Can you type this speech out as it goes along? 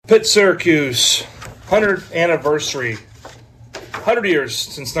Pitt Syracuse, 100th anniversary. 100 years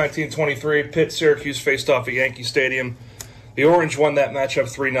since 1923. Pitt Syracuse faced off at Yankee Stadium. The Orange won that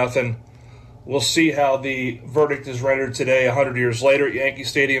matchup 3-0. We'll see how the verdict is rendered today, 100 years later at Yankee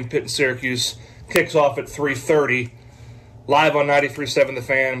Stadium. Pitt and Syracuse kicks off at 3:30. Live on 93.7 The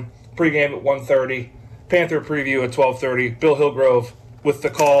Fan. Pregame at 1:30. Panther preview at 12:30. Bill Hillgrove with the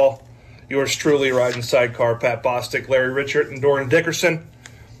call. Yours truly, riding sidecar, Pat Bostick, Larry Richard, and Doran Dickerson.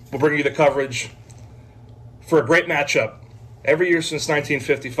 We'll bring you the coverage for a great matchup. Every year since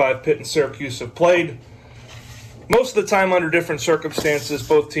 1955, Pitt and Syracuse have played. Most of the time under different circumstances.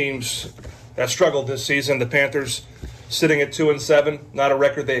 Both teams have struggled this season. The Panthers sitting at 2-7, not a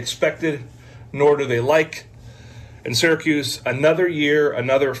record they expected, nor do they like. And Syracuse, another year,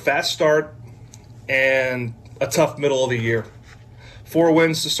 another fast start, and a tough middle of the year. 4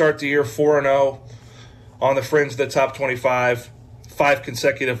 wins to start the year, 4-0 on the fringe of the top 25, 5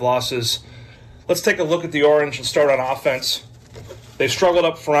 consecutive losses. Let's take a look at the Orange and start on offense. They struggled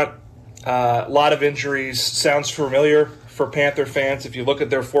up front. A lot of injuries. Sounds familiar for Panther fans. If you look at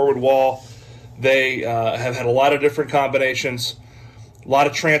their forward wall, they have had a lot of different combinations, a lot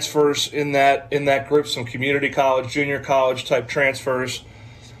of transfers in that group, some community college, junior college type transfers.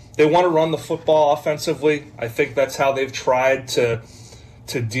 They want to run the football offensively. I think that's how they've tried to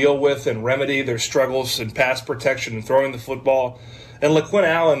deal with and remedy their struggles in pass protection and throwing the football. And LaQuinn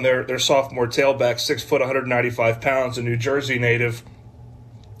Allen, their sophomore tailback, 6 foot, 195 pounds, a New Jersey native,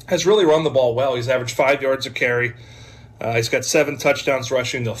 has really run the ball well. He's averaged 5 yards a carry. He's got 7 touchdowns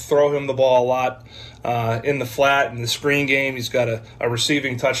rushing. They'll throw him the ball a lot in the flat, in the screen game. He's got a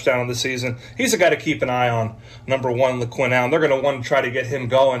receiving touchdown on the season. He's a guy to keep an eye on, number 1, LaQuinn Allen. They're going to want to try to get him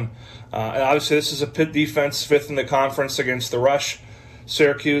going. And obviously, this is a Pitt defense, 5th in the conference against the rush.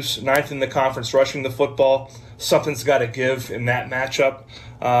 Syracuse, 9th in the conference rushing the football. Something's got to give in that matchup.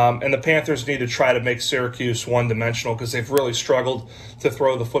 And the Panthers need to try to make Syracuse one-dimensional because they've really struggled to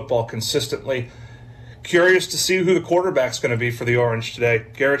throw the football consistently. Curious to see who the quarterback's going to be for the Orange today.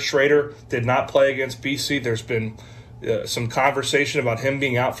 Garrett Schrader did not play against BC. There's been some conversation about him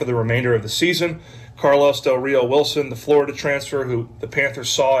being out for the remainder of the season. Carlos Del Rio Wilson, the Florida transfer, who the Panthers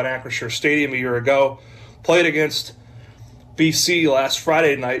saw at Acrisure Stadium a year ago, played against BC last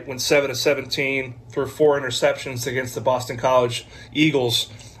Friday night, went 7-17, threw 4 interceptions against the Boston College Eagles,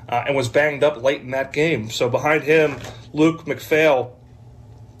 and was banged up late in that game. So behind him, Luke McPhail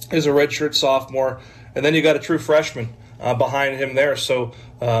is a redshirt sophomore, and then you got a true freshman behind him there. So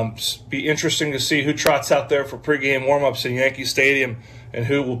be interesting to see who trots out there for pregame warmups in Yankee Stadium and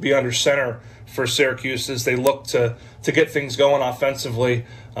who will be under center for Syracuse as they look to get things going offensively.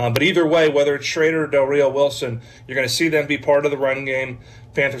 But either way, whether it's Schrader or Del Rio Wilson, you're going to see them be part of the run game.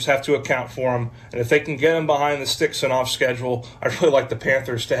 Panthers have to account for them. And if they can get them behind the sticks and off schedule, I'd really like the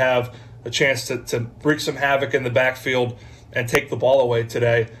Panthers to have a chance to wreak some havoc in the backfield and take the ball away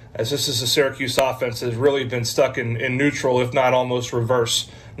today, as this is a Syracuse offense that has really been stuck in neutral, if not almost reverse,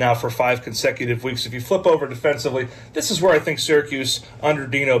 now for 5 consecutive weeks. If you flip over defensively, this is where I think Syracuse under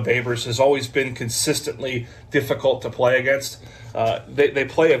Dino Babers has always been consistently difficult to play against. They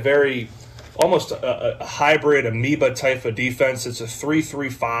play a very, almost a hybrid amoeba type of defense. It's a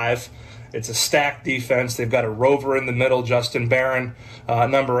 3-3-5. It's a stacked defense. They've got a rover in the middle, Justin Barron,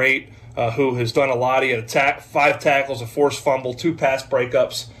 number 8, who has done a lot. He had 5 tackles, a forced fumble, 2 pass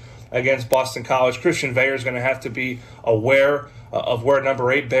breakups against Boston College. Christian Veyer is going to have to be aware of where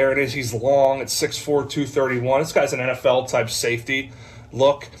number 8 Barron is. He's long at 6'4", 231. This guy's an NFL-type safety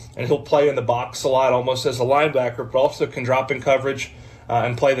look, and he'll play in the box a lot, almost as a linebacker, but also can drop in coverage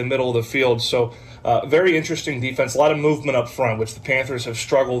and play the middle of the field. So very interesting defense, a lot of movement up front, which the Panthers have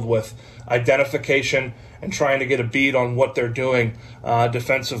struggled with, identification and trying to get a beat on what they're doing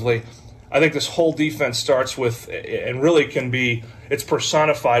defensively. I think this whole defense starts with, and really can be, it's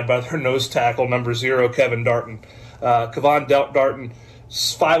personified by their nose tackle, number 0, Kevin Darton. Kevon Darton,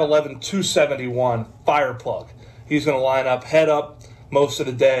 5'11", 271, fire plug. He's going to line up, head up most of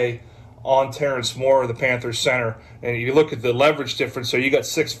the day on Terrence Moore, the Panthers center. And you look at the leverage difference, so you got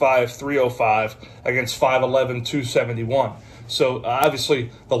 6'5", 305 against 5'11", 271. So obviously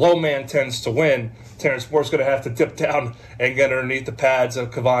the low man tends to win. Terrence Moore's going to have to dip down and get underneath the pads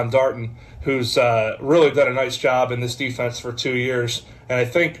of Kevon Darton, who's really done a nice job in this defense for 2 years. And I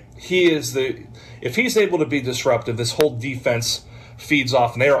think he is if he's able to be disruptive, this whole defense feeds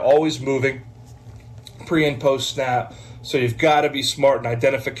off. And they are always moving pre and post snap. So you've got to be smart in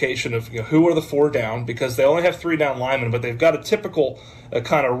identification of who are the 4 down, because they only have 3 down linemen, but they've got a typical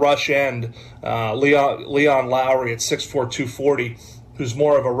kind of rush end, Leon Lowry at 6'4", 240, who's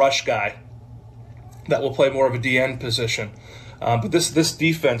more of a rush guy that will play more of a DN position. But this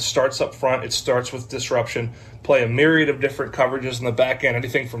defense starts up front. It starts with disruption. Play a myriad of different coverages in the back end,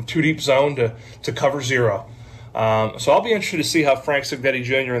 anything from 2-deep zone to cover 0. So I'll be interested to see how Frank Signetti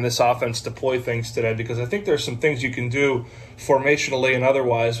Jr. and this offense deploy things today, because I think there's some things you can do formationally and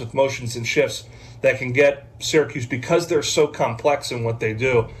otherwise with motions and shifts that can get Syracuse, because they're so complex in what they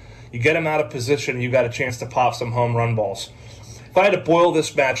do. You get them out of position, you got a chance to pop some home run balls. If I had to boil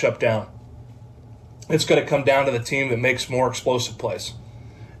this matchup down, it's going to come down to the team that makes more explosive plays.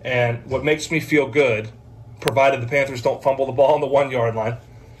 And what makes me feel good, provided the Panthers don't fumble the ball on the 1-yard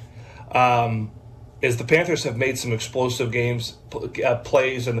line, is the Panthers have made some explosive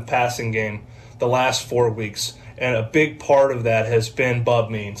plays in the passing game the last 4 weeks. And a big part of that has been Bub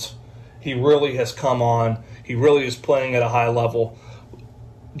Means. He really has come on. He really is playing at a high level.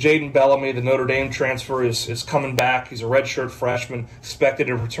 Jaden Bellamy, the Notre Dame transfer, is coming back. He's a redshirt freshman, expected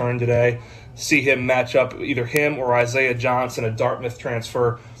to return today. See him match up, either him or Isaiah Johnson, a Dartmouth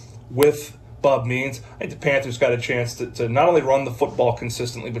transfer, with Bub Means. I think the Panthers got a chance to not only run the football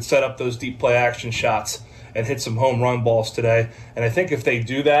consistently, but set up those deep play action shots and hit some home run balls today. And I think if they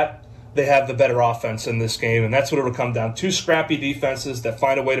do that, they have the better offense in this game, and that's what it'll come down to. 2 scrappy defenses that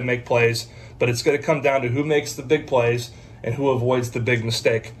find a way to make plays, but it's going to come down to who makes the big plays and who avoids the big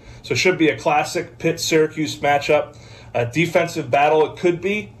mistake. So it should be a classic Pitt-Syracuse matchup. A defensive battle it could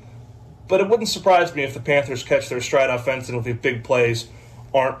be, but it wouldn't surprise me if the Panthers catch their stride offensively. Big plays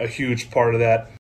aren't a huge part of that.